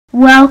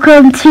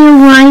Welcome to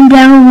Wind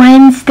Down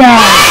Wednesday.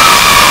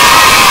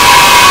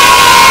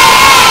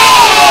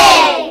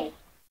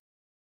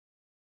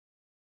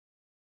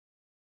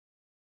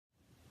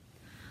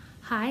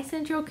 Hi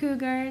Central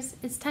Cougars,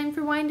 it's time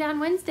for Wind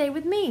Down Wednesday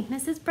with me,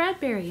 Mrs.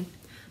 Bradbury.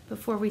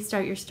 Before we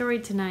start your story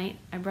tonight,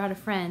 I brought a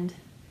friend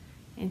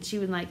and she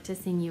would like to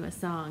sing you a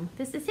song.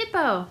 This is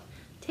Hippo.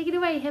 Take it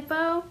away,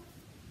 Hippo.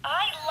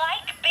 I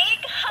like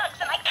big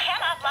hugs and I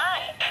cannot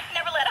lie.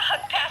 Never let a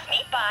hug pass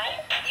me by.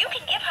 You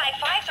can give high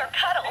fives or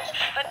cuddles,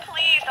 but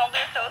please don't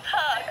lose those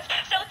hugs.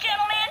 So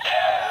gentlemen,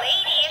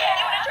 ladies,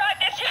 you want to drive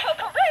this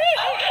hippo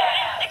crazy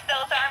and stick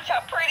those arms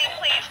out pretty,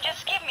 please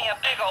just give me a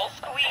big old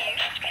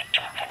squeeze.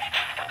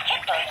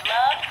 Hippos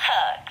love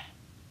hugs.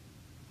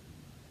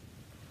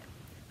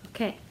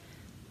 Okay,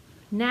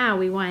 now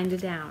we wind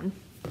it down.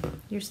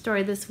 Your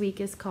story this week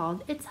is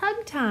called It's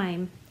Hug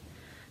Time.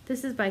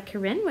 This is by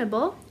Corinne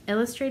Wibble,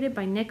 illustrated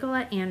by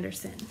Nicola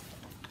Anderson.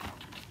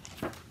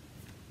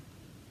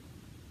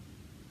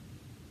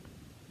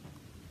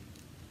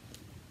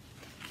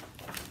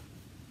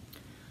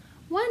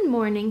 One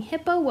morning,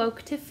 Hippo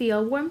woke to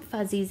feel warm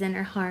fuzzies in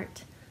her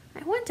heart.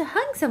 I want to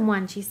hug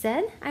someone, she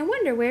said. I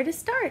wonder where to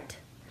start.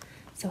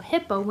 So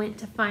Hippo went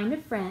to find a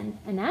friend,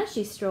 and as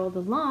she strolled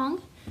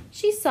along,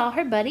 she saw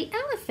her buddy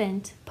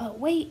Elephant. But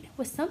wait,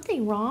 was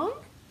something wrong?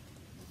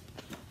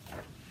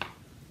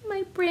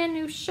 My brand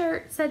new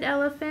shirt, said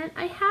Elephant,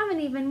 I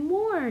haven't even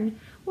worn,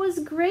 was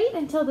great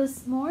until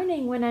this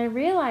morning when I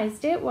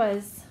realized it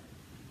was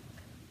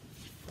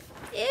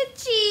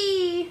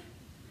itchy.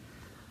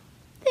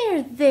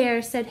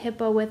 There, said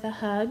Hippo with a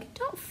hug.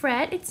 Don't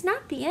fret, it's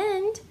not the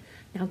end.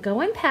 Now go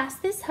and pass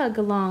this hug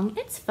along.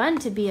 It's fun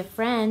to be a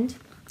friend.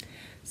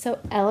 So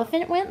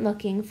Elephant went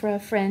looking for a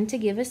friend to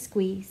give a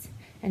squeeze,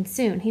 and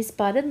soon he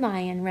spotted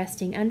Lion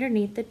resting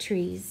underneath the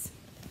trees.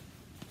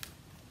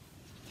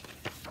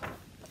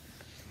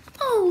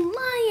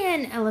 "Oh,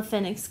 Lion!"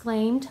 Elephant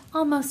exclaimed,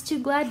 almost too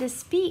glad to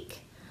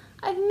speak.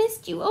 "I've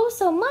missed you oh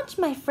so much,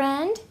 my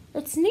friend.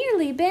 It's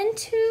nearly been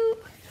 2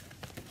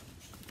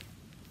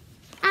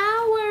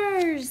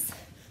 hours."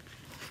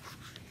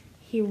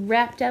 He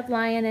wrapped up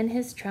Lion in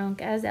his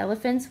trunk, as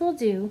elephants will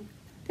do.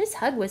 "This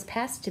hug was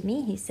passed to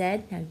me," he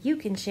said. "Now you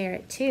can share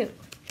it too."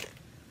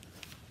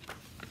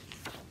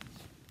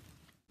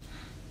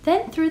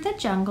 Then through the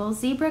jungle,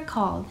 Zebra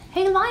called,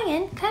 "Hey,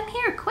 Lion, come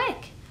here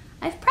quick.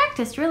 I've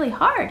practiced really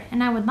hard,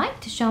 and I would like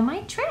to show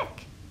my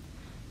trick."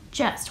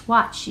 "Just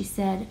watch," she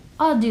said.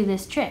 "I'll do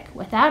this trick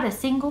without a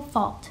single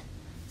fault."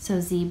 So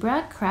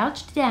Zebra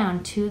crouched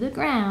down to the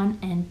ground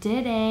and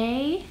did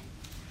a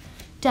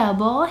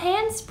double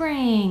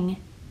handspring.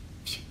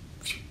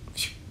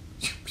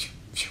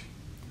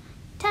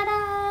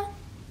 Ta-da!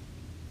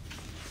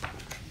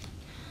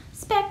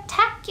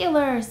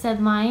 "Spectacular,"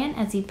 said Lion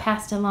as he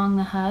passed along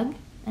the hug.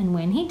 And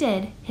when he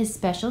did, his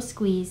special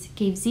squeeze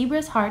gave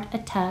Zebra's heart a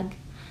tug.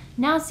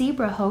 Now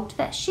Zebra hoped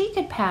that she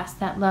could pass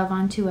that love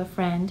on to a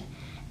friend.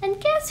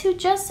 And guess who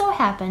just so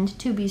happened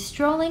to be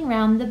strolling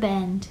round the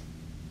bend?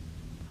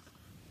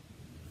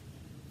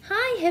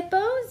 "Hi,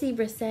 Hippo,"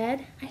 Zebra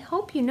said. "I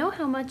hope you know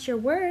how much you're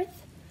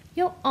worth.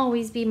 You'll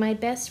always be my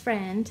best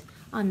friend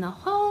on the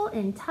whole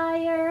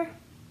entire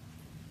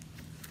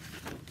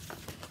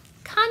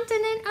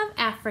continent of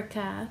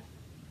Africa."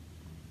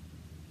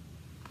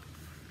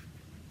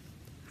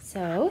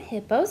 So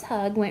Hippo's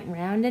hug went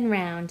round and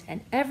round,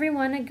 and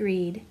everyone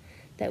agreed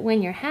that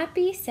when you're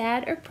happy,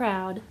 sad, or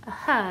proud, a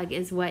hug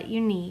is what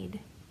you need.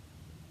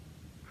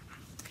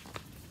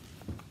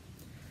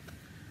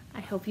 I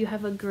hope you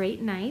have a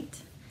great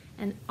night,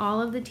 and all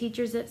of the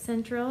teachers at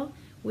Central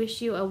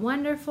wish you a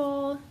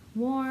wonderful,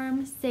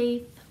 warm,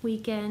 safe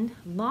weekend,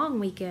 long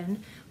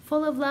weekend,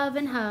 full of love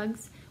and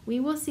hugs.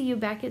 We will see you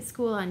back at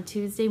school on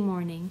Tuesday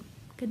morning.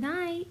 Good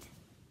night.